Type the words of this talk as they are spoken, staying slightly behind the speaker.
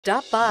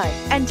Stop by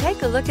and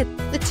take a look at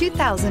the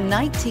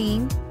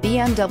 2019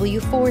 BMW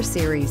 4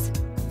 Series.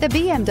 The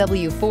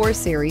BMW 4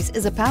 Series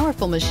is a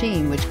powerful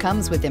machine which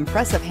comes with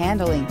impressive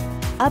handling,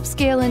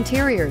 upscale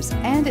interiors,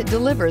 and it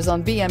delivers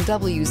on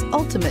BMW's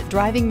ultimate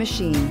driving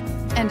machine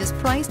and is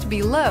priced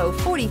below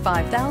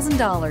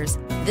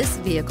 $45,000. This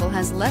vehicle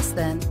has less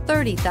than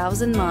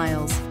 30,000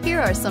 miles. Here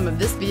are some of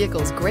this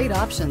vehicle's great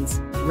options: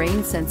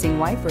 rain sensing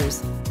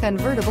wipers,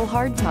 convertible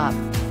hardtop,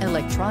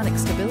 electronic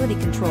stability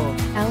control,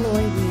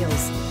 alloy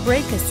wheels,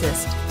 brake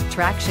assist,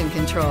 traction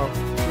control,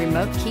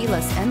 remote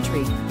keyless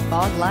entry,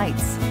 fog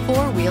lights,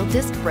 four-wheel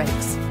disc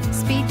brakes,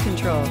 speed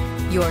control.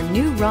 Your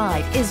new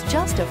ride is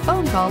just a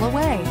phone call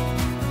away.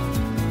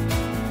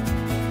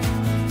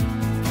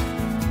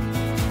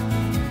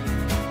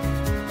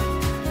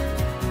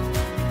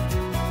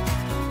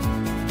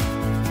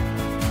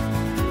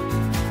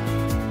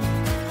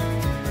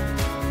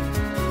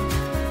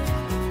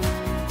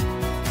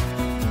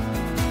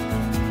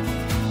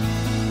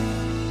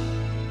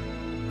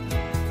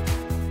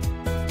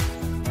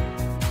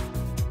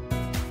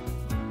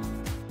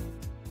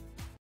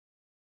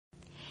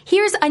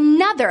 Here's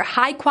another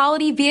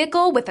high-quality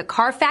vehicle with a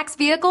Carfax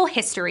Vehicle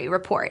History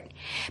Report.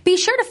 Be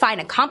sure to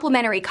find a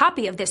complimentary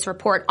copy of this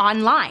report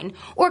online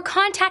or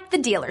contact the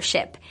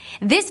dealership.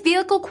 This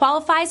vehicle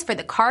qualifies for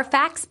the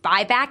Carfax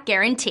Buyback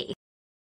Guarantee.